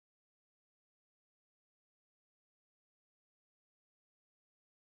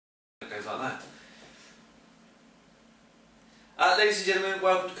goes like that. Ladies and gentlemen,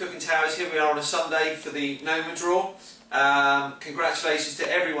 welcome to Cooking Towers. Here we are on a Sunday for the Noma draw. Congratulations to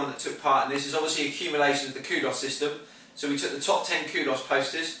everyone that took part in this. It's obviously accumulation of the kudos system. So we took the top 10 kudos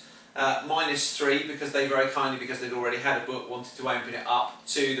posters, minus 3 because they very kindly, because they'd already had a book, wanted to open it up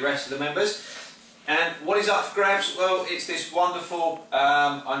to the rest of the members. And what is up for grabs? Well, it's this wonderful,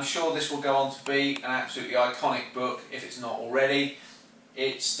 I'm sure this will go on to be an absolutely iconic book if it's not already.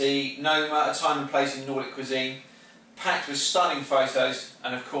 It's the Noma, A Time and Place in Nordic Cuisine, packed with stunning photos,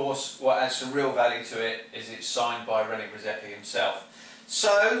 and of course what adds some real value to it is it's signed by René Redzepi himself.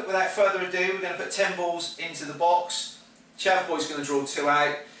 So without further ado, we're going to put 10 balls into the box. Chav Boy's going to draw 2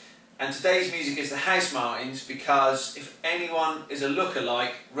 out, and today's music is the House Martins, because if anyone is a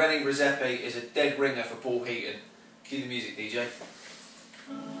lookalike, René Redzepi is a dead ringer for Paul Heaton. Cue the music, DJ.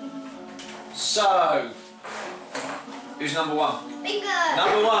 So, who's number 1? Bingo!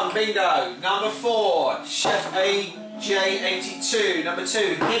 Number 1, bingo. Number 4, Chef AJ82. Number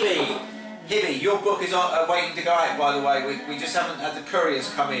 2, Hibby. Hibby, your book is waiting to go out, by the way. We just haven't had the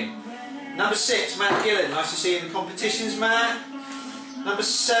couriers come in. Number 6, Matt Gillen. Nice to see you in the competitions, Matt. Number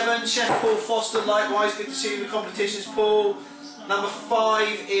 7, Chef Paul Foster. Likewise, good to see you in the competitions, Paul. Number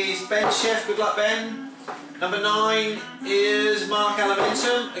 5 is Ben Chef. Good luck, Ben. Number 9 is Mark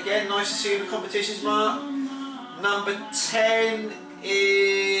Alimentum. Again, nice to see you in the competitions, Mark. Number 10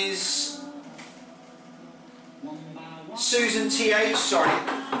 is Susan TH, sorry.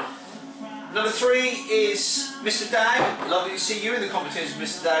 Number 3 is Mr. Dow. Lovely to see you in the competitions,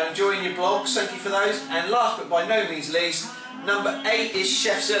 Mr. Dow. Enjoying your blogs, thank you for those. And last but by no means least, number 8 is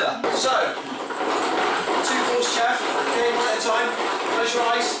Chef Zilla. So, 2 balls, Chef. Okay, one at a time. Close your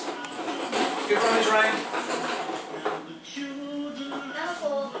eyes. Good runners round.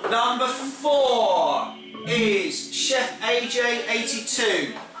 Number 4 is Chef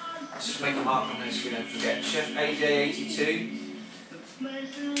AJ82. Let's just make a mark on this so we don't forget. Chef AJ82.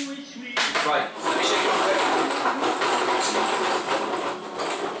 Right, let me shake it off quick.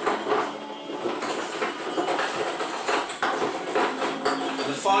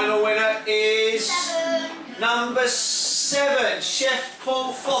 The final winner is number 7, Chef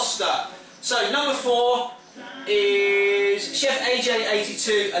Paul Foster. So number 4 is Chef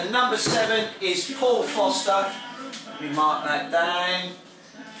AJ82 and number 7 is Paul Foster. Let me mark that down.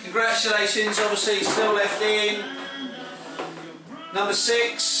 Congratulations, obviously still left in. Number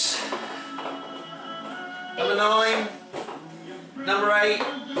 6, number 9, number 8,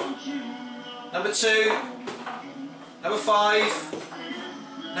 number 2, number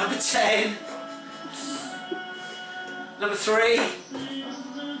 5, number 10, number 3,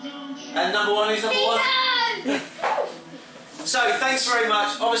 and number 1 is number 1. So thanks very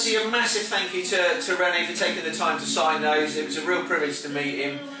much. Obviously a massive thank you to René for taking the time to sign those. It was a real privilege to meet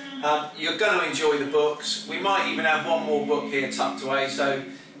him. You're going to enjoy the books. We might even have one more book here tucked away, so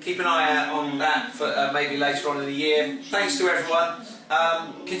keep an eye out on that for maybe later on in the year. Thanks to everyone.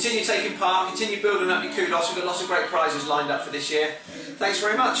 Continue taking part, continue building up your kudos. We've got lots of great prizes lined up for this year. Thanks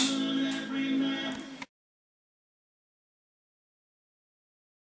very much.